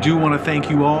 But I do want to thank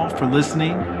you all for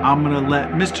listening. I'm gonna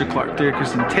let Mr. Clark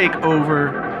Dickerson take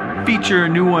over. Feature a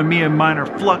new one me and Minor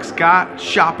Flux got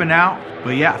shopping out.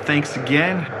 But yeah, thanks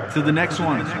again. To the next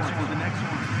one.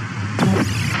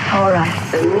 All right,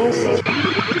 the music.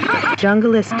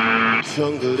 Junglist.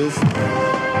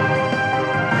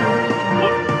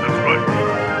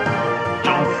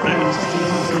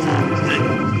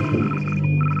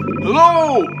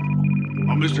 Hello!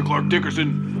 I'm Mr. Clark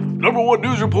Dickerson, #1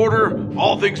 news reporter,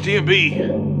 all things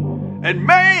TMB. And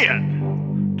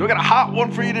man, do I got a hot one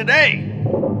for you today.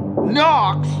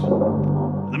 Knox,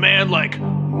 the man like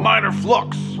Minor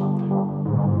Flux,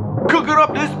 cooking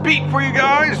up this beat for you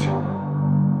guys.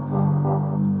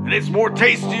 And it's more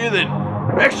tastier than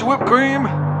extra whipped cream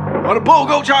on a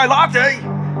BOGO chai latte.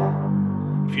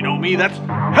 If you know me, that's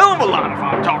hell of a lot if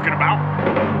I'm talking about.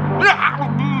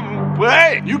 But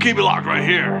hey, you keep it locked right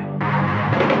here.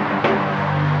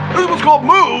 This one's called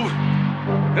Move.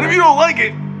 And if you don't like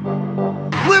it,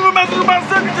 leave a message with my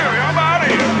secretary. I'm out of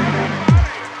here.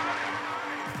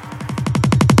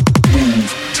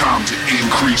 Time to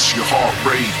increase your heart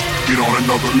rate. Get on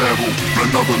another level,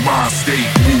 another mind state.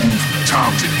 Move.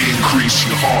 Time to increase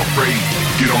your heart rate.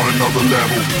 Get on another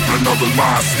level, another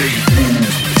mind state.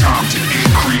 Move. Time to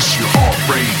increase your heart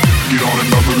rate. Get on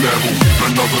another level,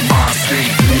 another mind state.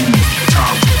 Move.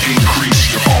 Time to increase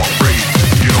your heart rate.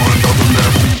 Get on another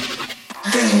level.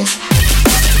 Move.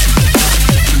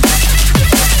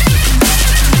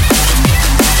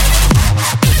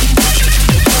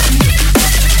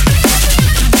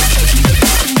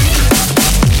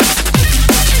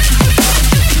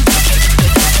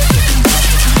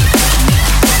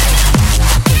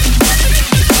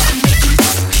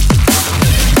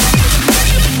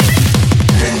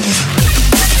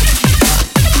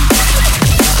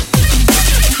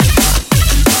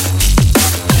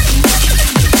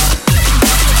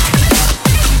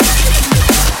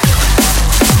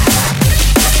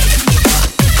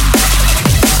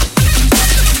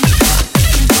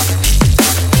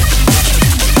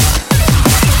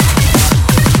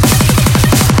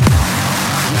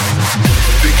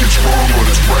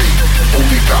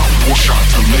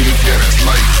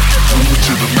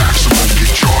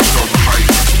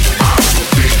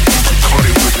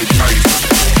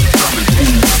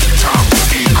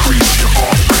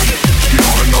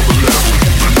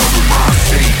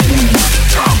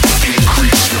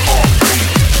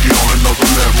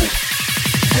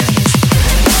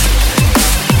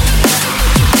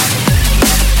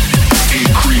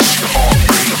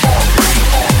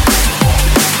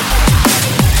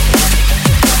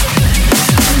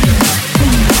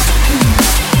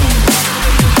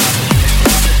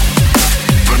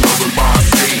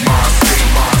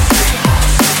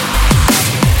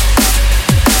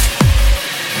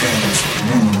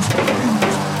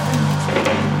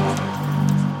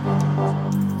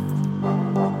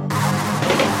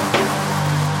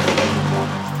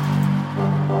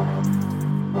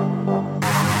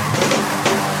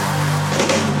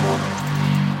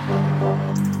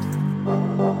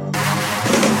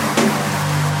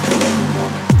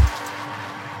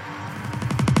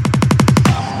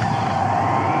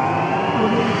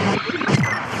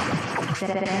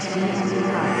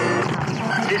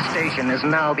 This station is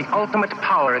now the ultimate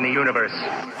power in the universe.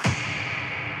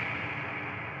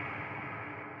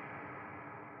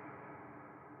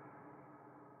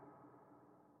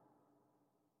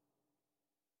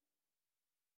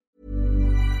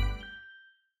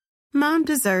 Mom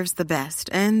deserves the best,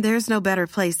 and there's no better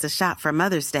place to shop for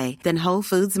Mother's Day than Whole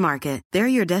Foods Market. They're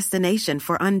your destination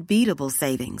for unbeatable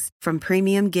savings, from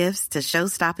premium gifts to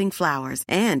show-stopping flowers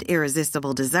and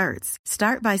irresistible desserts.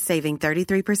 Start by saving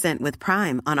 33% with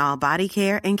Prime on all body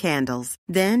care and candles.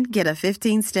 Then get a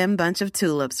 15-stem bunch of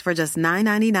tulips for just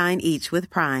 $9.99 each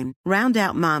with Prime. Round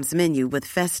out Mom's menu with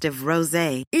festive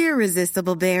rosé,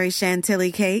 irresistible berry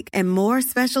chantilly cake, and more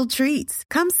special treats.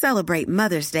 Come celebrate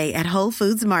Mother's Day at Whole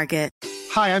Foods Market.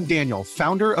 Hi, I'm Daniel,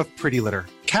 founder of Pretty Litter.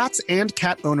 Cats and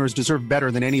cat owners deserve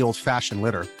better than any old-fashioned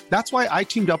litter. That's why I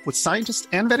teamed up with scientists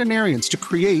and veterinarians to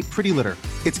create Pretty Litter.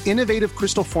 Its innovative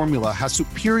crystal formula has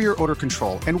superior odor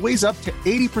control and weighs up to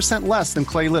 80% less than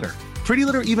clay litter. Pretty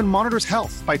Litter even monitors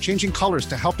health by changing colors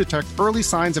to help detect early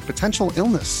signs of potential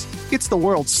illness. It's the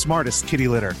world's smartest kitty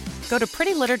litter. Go to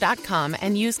prettylitter.com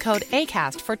and use code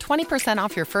ACAST for 20%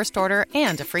 off your first order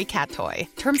and a free cat toy.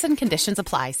 Terms and conditions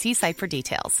apply. See site for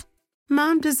details.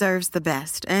 Mom deserves the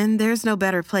best, and there's no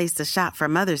better place to shop for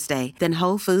Mother's Day than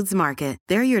Whole Foods Market.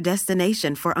 They're your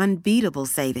destination for unbeatable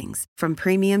savings, from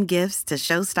premium gifts to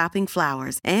show-stopping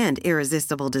flowers and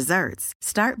irresistible desserts.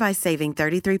 Start by saving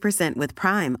 33% with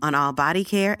Prime on all body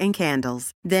care and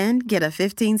candles. Then get a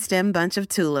 15-stem bunch of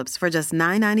tulips for just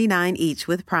 $9.99 each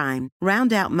with Prime.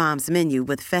 Round out Mom's menu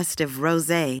with festive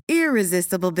rosé,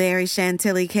 irresistible berry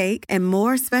chantilly cake, and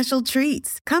more special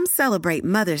treats. Come celebrate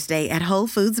Mother's Day at Whole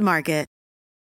Foods Market.